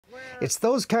It's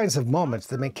those kinds of moments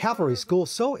that make cavalry school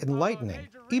so enlightening,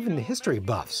 even to history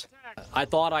buffs. I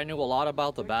thought I knew a lot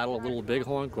about the Battle of Little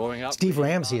Bighorn growing up. Steve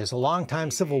Ramsey is a longtime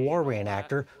Civil War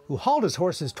reenactor who hauled his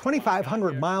horses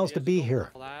 2,500 miles to be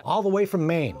here, all the way from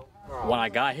Maine. When I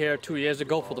got here 2 years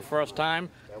ago for the first time,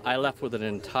 I left with an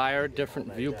entire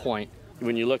different viewpoint.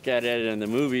 When you look at it in the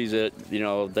movies,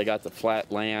 they got the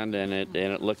flat land and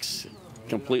it looks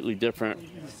completely different,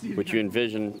 what you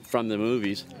envision from the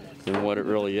movies, than what it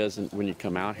really is when you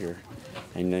come out here.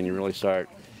 And then you really start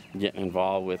getting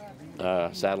involved with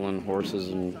saddling horses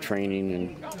and training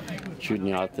and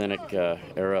shooting the authentic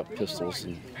era pistols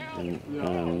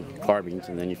and carbines,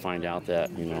 and then you find out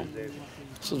that,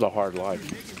 this is a hard life.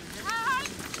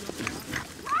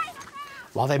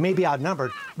 While they may be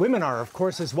outnumbered, women are, of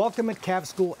course, as welcome at Cav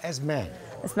School as men.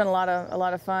 It's been a lot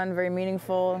of fun, very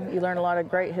meaningful. You learn a lot of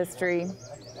great history.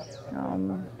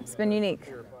 It's been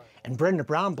unique. And Brenda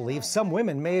Brown believes some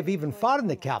women may have even fought in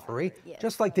the cavalry,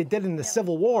 just like they did in the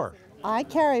Civil War. I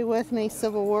carry with me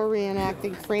Civil War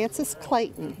reenacting Frances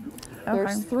Clayton. Okay.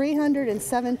 There's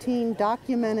 317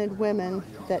 documented women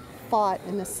that fought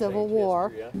in the Civil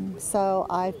War. So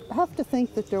I have to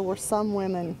think that there were some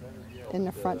women in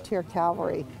the Frontier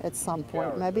Cavalry at some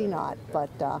point. Maybe not,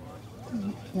 but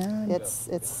it's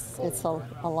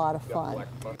a lot of fun.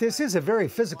 This is a very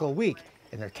physical week,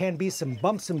 and there can be some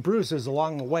bumps and bruises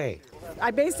along the way.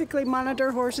 I basically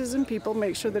monitor horses and people,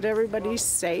 make sure that everybody's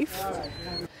safe.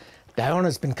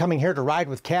 Diona's been coming here to ride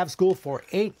with Cav School for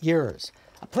 8 years,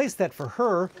 a place that for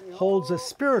her holds a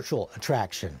spiritual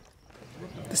attraction.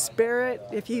 The spirit,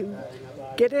 if you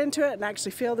get into it and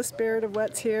actually feel the spirit of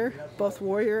what's here, both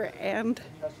warrior and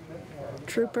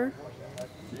trooper,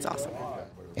 it's awesome.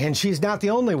 And she's not the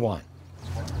only one.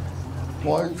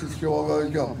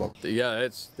 Yeah,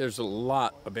 there's a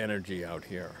lot of energy out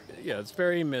here. Yeah, it's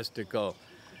very mystical.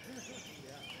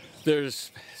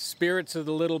 There's spirits of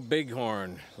the Little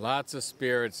Bighorn, lots of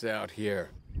spirits out here.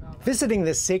 Visiting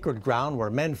this sacred ground where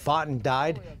men fought and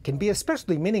died can be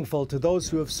especially meaningful to those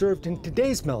who have served in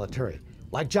today's military,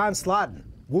 like John Slotin,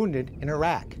 wounded in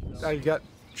Iraq. I got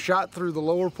shot through the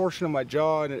lower portion of my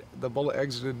jaw and the bullet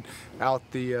exited out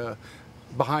the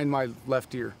behind my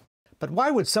left ear. But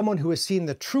why would someone who has seen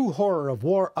the true horror of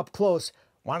war up close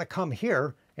want to come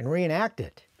here and reenact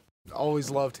it?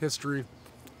 Always loved history,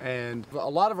 and a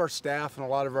lot of our staff and a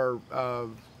lot of our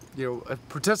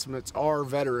participants are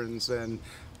veterans and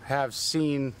have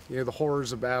seen the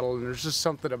horrors of battle, and there's just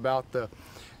something about the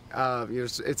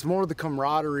it's more the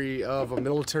camaraderie of a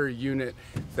military unit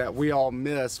that we all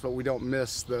miss, but we don't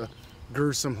miss the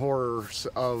gruesome horrors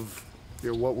of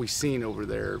what we've seen over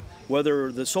there.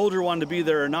 Whether the soldier wanted to be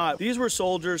there or not, these were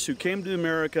soldiers who came to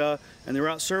America and they were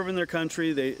out serving their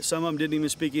country. Some of them didn't even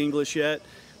speak English yet.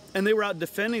 And they were out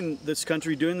defending this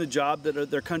country, doing the job that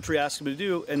their country asked them to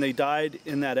do, and they died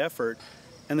in that effort.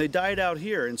 And they died out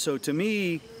here. And so to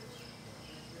me,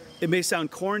 it may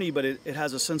sound corny, but it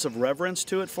has a sense of reverence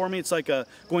to it for me. It's like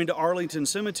going to Arlington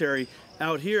Cemetery.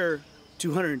 Out here,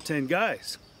 210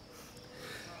 guys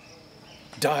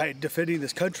died defending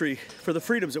this country for the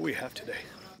freedoms that we have today.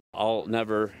 I'll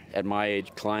never, at my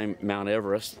age, climb Mount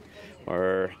Everest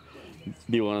or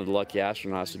be one of the lucky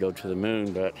astronauts to go to the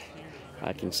moon, but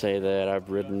I can say that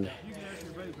I've ridden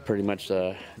pretty much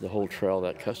the whole trail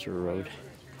that Custer rode.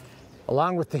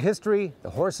 Along with the history,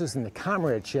 the horses, and the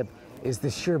comradeship is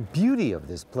the sheer beauty of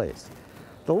this place.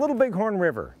 The Little Bighorn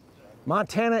River,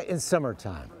 Montana in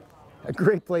summertime. A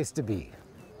great place to be.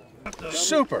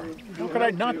 Super! How could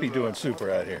I not be doing super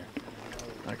out here?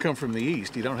 I come from the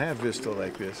east. You don't have vista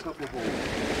like this.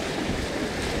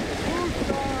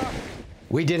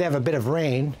 We did have a bit of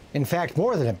rain, in fact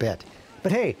more than a bit.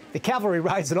 But hey, the cavalry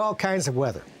rides in all kinds of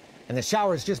weather, and the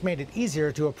showers just made it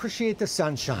easier to appreciate the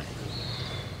sunshine.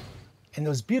 And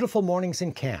those beautiful mornings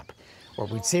in camp, where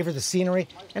we'd savor the scenery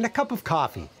and a cup of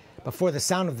coffee before the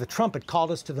sound of the trumpet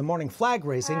called us to the morning flag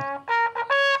raising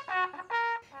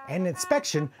and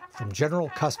inspection from General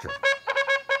Custer.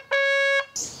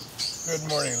 Good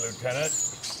morning, Lieutenant.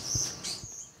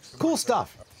 Cool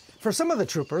stuff. For some of the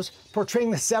troopers,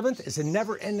 portraying the 7th is a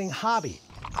never-ending hobby.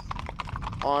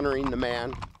 Honoring the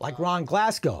man. Like Ron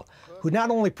Glasgow, who not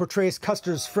only portrays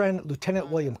Custer's friend, Lieutenant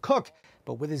William Cook,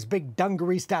 but with his big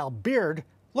dungaree-style beard,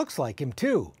 looks like him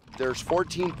too. There's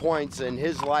 14 points in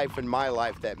his life and my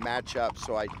life that match up,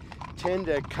 so I tend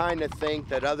to kind of think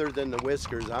that other than the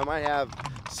whiskers, I might have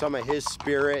some of his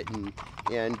spirit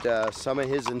and some of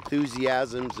his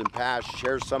enthusiasms and passion,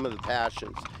 share some of the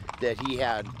passions that he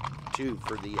had too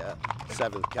for the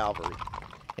 7th Cavalry.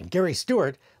 And Gary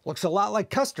Stewart looks a lot like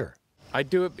Custer. I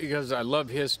do it because I love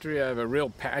history. I have a real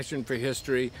passion for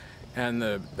history, And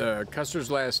the Custer's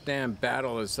Last Stand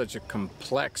battle is such a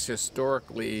complex,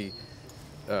 historically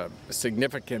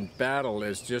significant battle.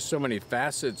 There's just so many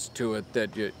facets to it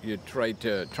that you trying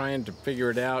to figure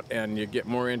it out, and you get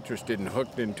more interested and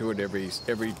hooked into it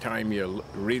every time you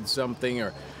read something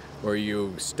or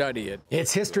you study it.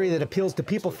 It's history that appeals to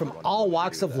people from all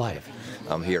walks of life.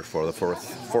 I'm here for the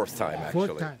fourth time,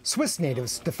 actually. Swiss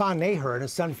native Stefan Naher and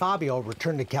his son Fabio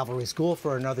returned to cavalry school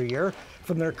for another year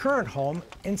from their current home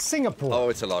in Singapore. Oh,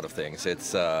 it's a lot of things.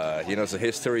 It's it's a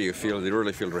history. You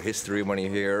really feel the history when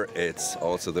you're here. It's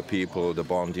also the people, the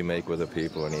bond you make with the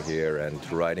people when you're here, and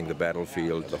riding the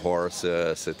battlefield, the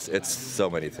horses. It's so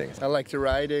many things. I like the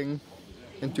riding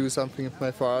and do something with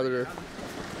my father.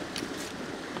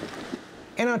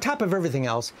 And on top of everything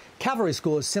else, cavalry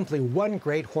school is simply one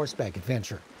great horseback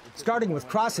adventure, starting with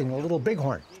crossing the Little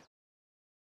Bighorn